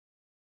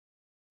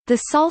The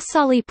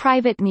Salsali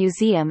Private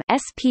Museum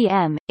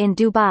 (SPM) in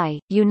Dubai,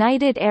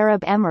 United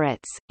Arab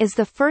Emirates, is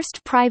the first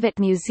private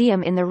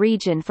museum in the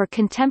region for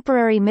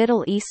contemporary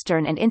Middle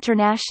Eastern and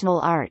international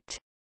art.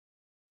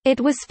 It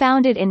was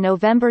founded in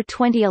November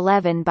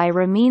 2011 by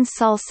Ramin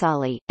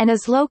Salsali, and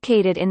is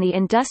located in the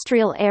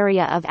industrial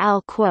area of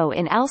Al Quo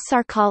in Al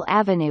Sarkal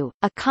Avenue,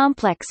 a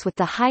complex with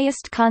the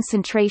highest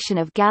concentration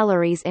of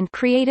galleries and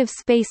creative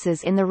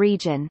spaces in the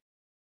region.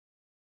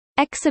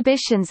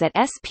 Exhibitions at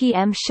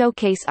SPM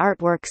showcase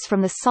artworks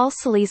from the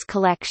Salsali's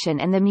collection,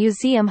 and the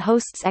museum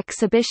hosts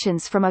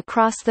exhibitions from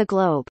across the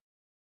globe.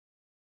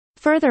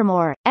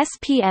 Furthermore,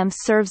 SPM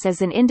serves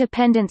as an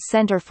independent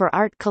center for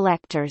art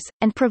collectors,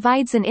 and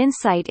provides an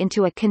insight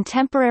into a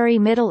contemporary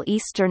Middle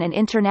Eastern and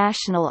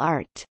international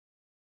art.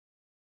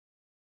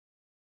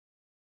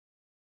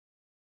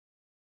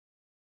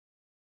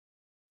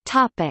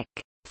 Topic: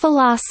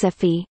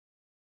 Philosophy.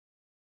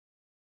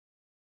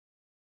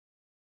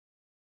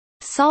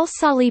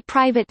 Salsali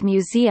Private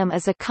Museum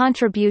is a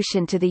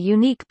contribution to the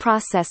unique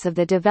process of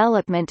the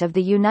development of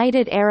the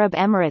United Arab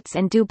Emirates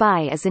and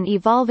Dubai as an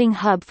evolving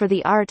hub for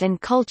the art and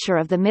culture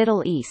of the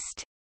Middle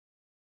East.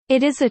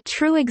 It is a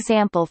true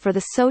example for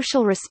the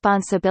social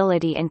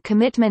responsibility and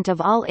commitment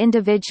of all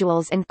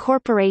individuals and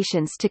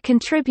corporations to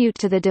contribute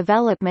to the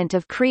development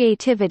of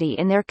creativity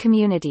in their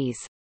communities.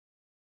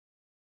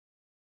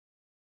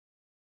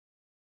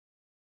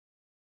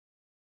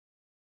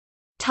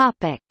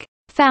 Topic: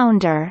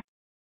 Founder.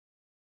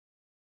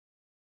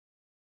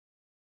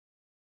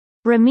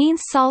 Ramin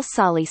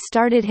Salsali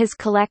started his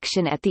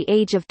collection at the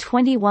age of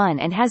 21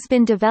 and has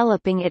been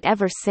developing it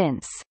ever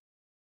since.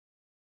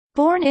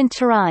 Born in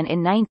Tehran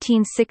in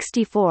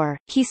 1964,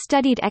 he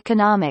studied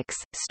economics,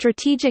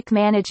 strategic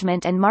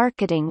management and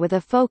marketing with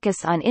a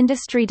focus on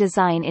industry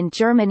design in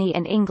Germany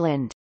and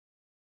England.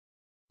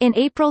 In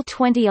April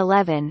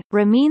 2011,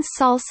 Ramin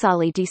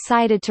Salsali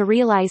decided to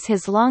realize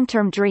his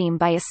long-term dream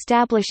by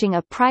establishing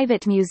a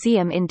private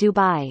museum in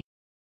Dubai.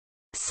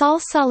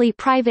 Salsali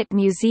Private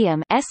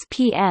Museum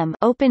 (SPM)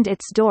 opened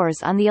its doors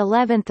on the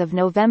 11th of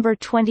November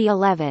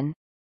 2011.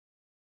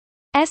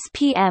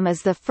 SPM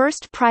is the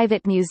first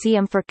private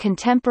museum for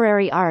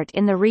contemporary art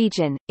in the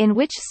region, in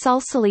which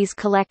Salsali's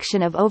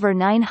collection of over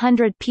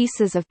 900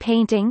 pieces of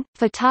painting,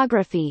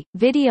 photography,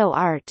 video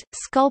art,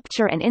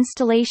 sculpture and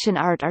installation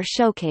art are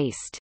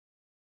showcased.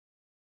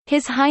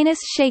 His Highness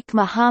Sheikh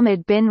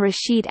Mohammed bin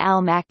Rashid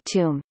Al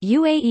Maktoum,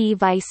 UAE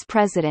Vice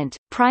President,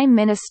 Prime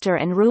Minister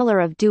and ruler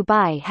of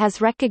Dubai,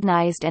 has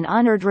recognized and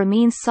honored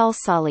Ramin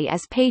Salsali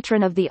as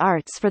Patron of the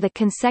Arts for the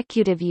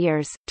consecutive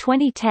years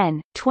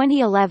 2010,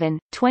 2011,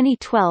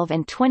 2012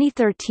 and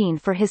 2013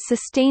 for his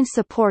sustained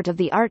support of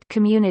the art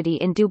community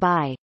in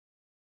Dubai.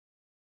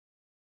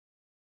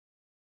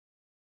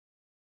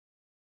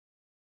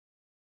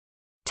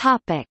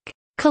 Topic: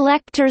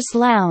 Collectors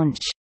Lounge.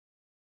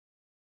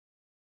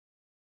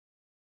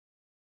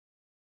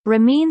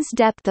 Ramin's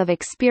depth of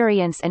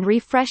experience and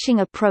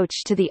refreshing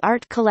approach to the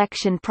art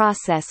collection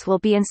process will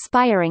be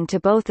inspiring to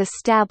both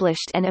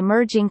established and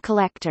emerging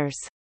collectors.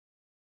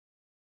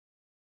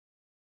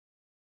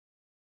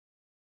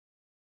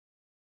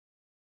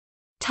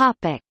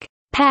 Topic: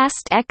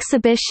 Past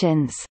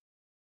exhibitions.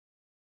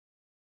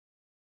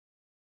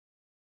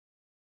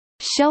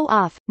 Show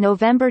Off,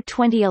 November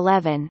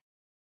 2011.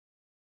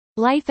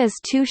 Life is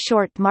Too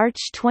Short, March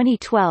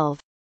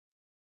 2012.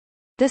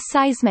 The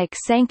Seismic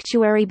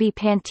Sanctuary by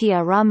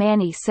Pantia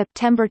Rahmani,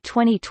 September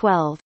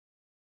 2012.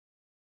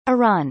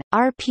 Iran,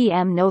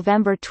 RPM,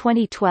 November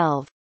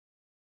 2012.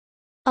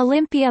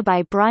 Olympia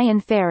by Brian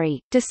Ferry,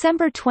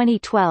 December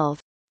 2012.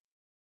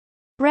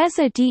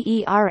 Reza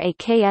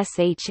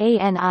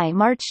Derakshani,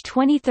 March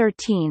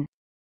 2013.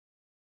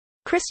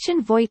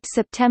 Christian Voigt,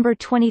 September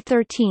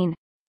 2013.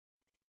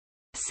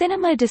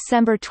 Cinema,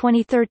 December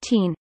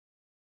 2013.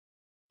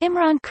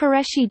 Imran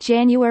Qureshi,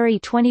 January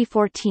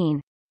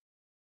 2014.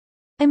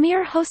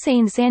 Amir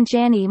Hossein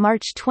Zanjani,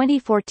 March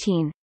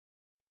 2014.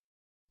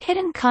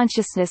 Hidden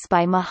Consciousness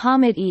by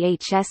Muhammad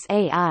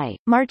Ehsai,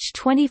 March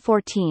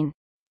 2014.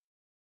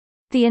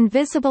 The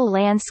Invisible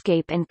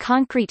Landscape and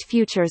Concrete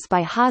Futures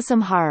by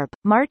Hazem Harb,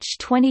 March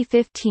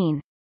 2015.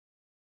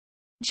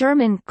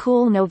 German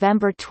Cool,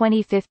 November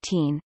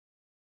 2015.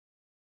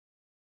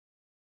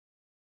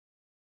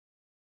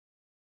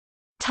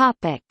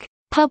 Topic: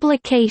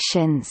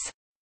 Publications.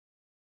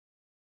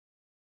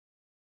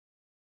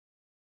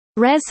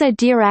 Reza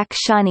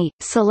Derakshani,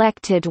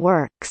 Selected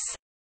Works.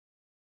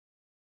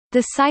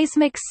 The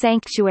Seismic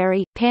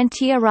Sanctuary,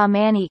 Pantia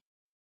Rahmani.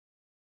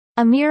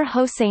 Amir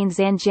Hossein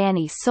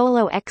Zanjani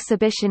Solo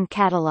Exhibition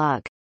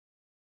Catalogue.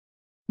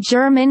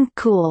 German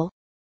Cool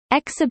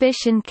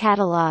Exhibition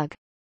Catalogue.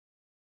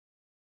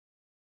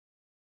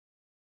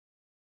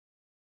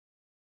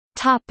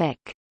 Topic: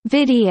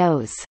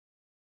 Videos.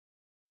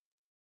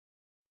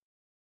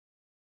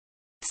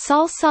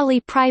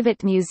 Salsali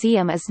Private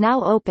Museum is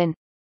now open.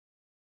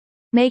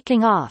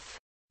 Making Off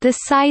The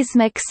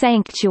Seismic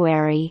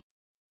Sanctuary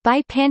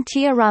by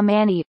Pantia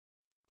Rahmani.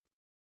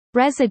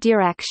 Reza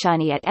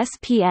Derakshani at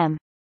SPM.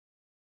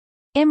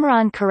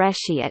 Imran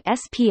Qureshi at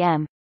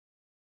SPM.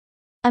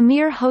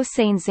 Amir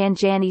Hossein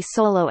Zanjani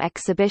Solo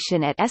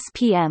Exhibition at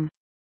SPM.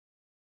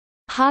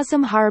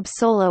 Hazem Harb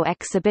Solo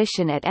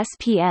Exhibition at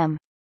SPM.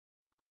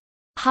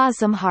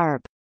 Hazem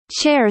Harb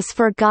Chairs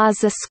for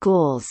Gaza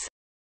Schools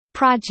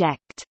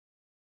project